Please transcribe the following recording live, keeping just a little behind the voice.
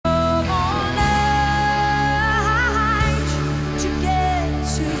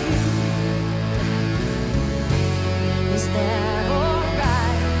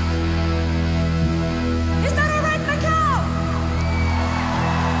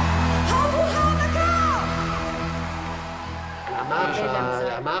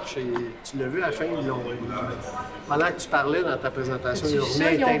la marche et tu l'as vu à la fin, pendant que tu parlais dans ta présentation, ils ont remis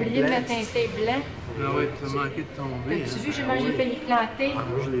un Ils ont teint oublié de blanc. mettre un thé blanc. Ah oui, t'as manqué de tomber. As-tu vu, j'ai failli planter? Ah,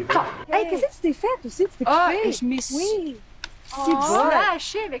 moi, je l'ai vu. Hey, qu'est-ce que tu t'es fait aussi? Tu t'es Ah, coupé? et je m'y suis Si bon.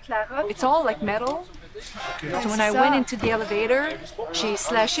 slashé avec la robe. It's all like metal. So when I went into the elevator, j'ai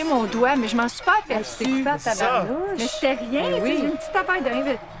slashé mon doigt, mais je m'en suis pas aperçue. Mais c'était rien, c'est une petite affaire de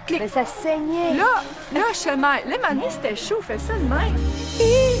rien. Mais ça saignait. Là, chemin. Là, maintenant, c'était chaud, fais ça de même.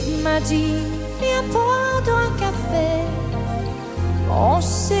 Il m'a dit, viens prendre un café. On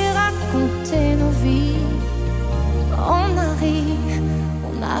s'est raconté nos vies. On a ri,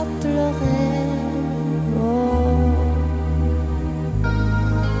 on a pleuré. Oh.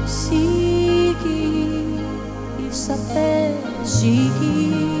 Ziggy, il s'appelle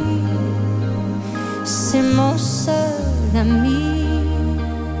Ziggy. C'est mon seul ami.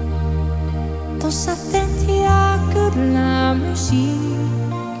 Dans sa tête, il n'y a que de la musique.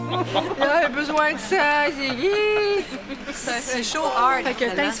 Là, j'ai besoin de ça, Ziggy. C'est chaud hard. Fait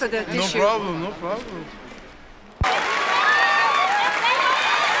que thanks for the tissue. No problem, no problem.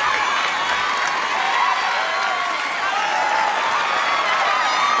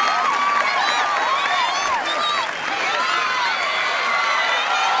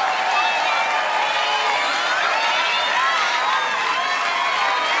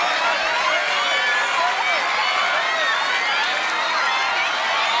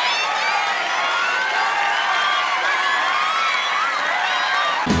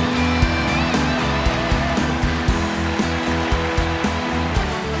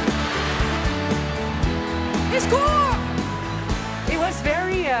 It was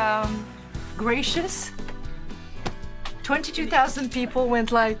very gracious. 22,000 people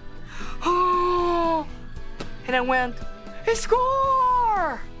went like, oh, and I went, he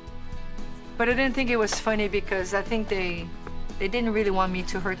score! But I didn't think it was funny because I think they didn't really want me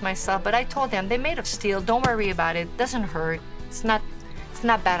to hurt myself. But I told them, they're made of steel, don't worry about it, doesn't hurt. It's not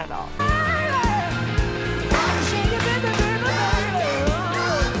bad at all.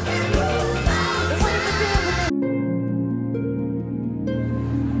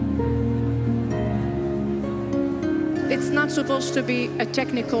 It's not supposed to be a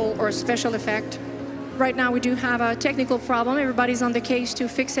technical or a special effect. Right now we do have a technical problem. Everybody's on the case to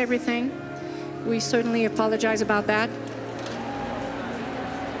fix everything. We certainly apologize about that.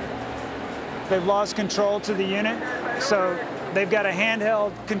 They've lost control to the unit, so they've got a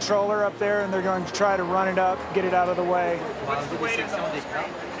handheld controller up there and they're going to try to run it up, get it out of the way.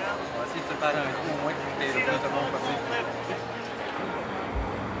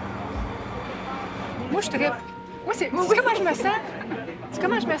 Moi, je trippe. Moi, c'est comment je me sens? C'est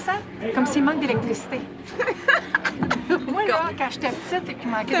comment je me sens? Comme s'il manque d'électricité. Moi, là, quand j'étais petite et qu'il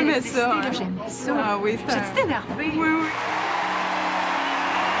manquait d'électricité, j'aimais ça. Ah oui, c'était... J'étais énervée. Oui, oui.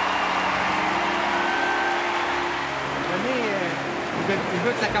 Il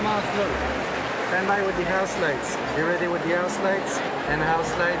veut que ça commence là. Stand by with the house lights. Be ready with the house lights. And house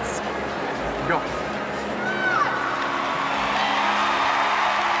lights, go.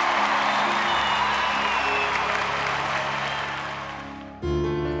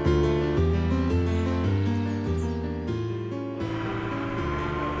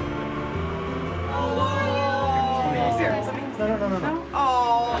 No.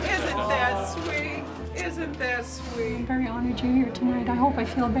 Oh, isn't that sweet? Isn't that sweet? I'm very honored you're here tonight. I hope I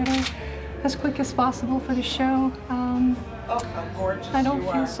feel better as quick as possible for the show. Oh, how gorgeous I don't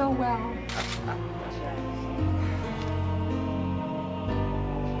you feel are. so well.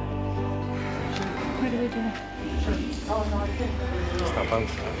 What do we do? Qu'est-ce que t'en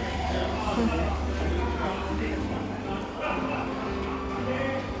penses?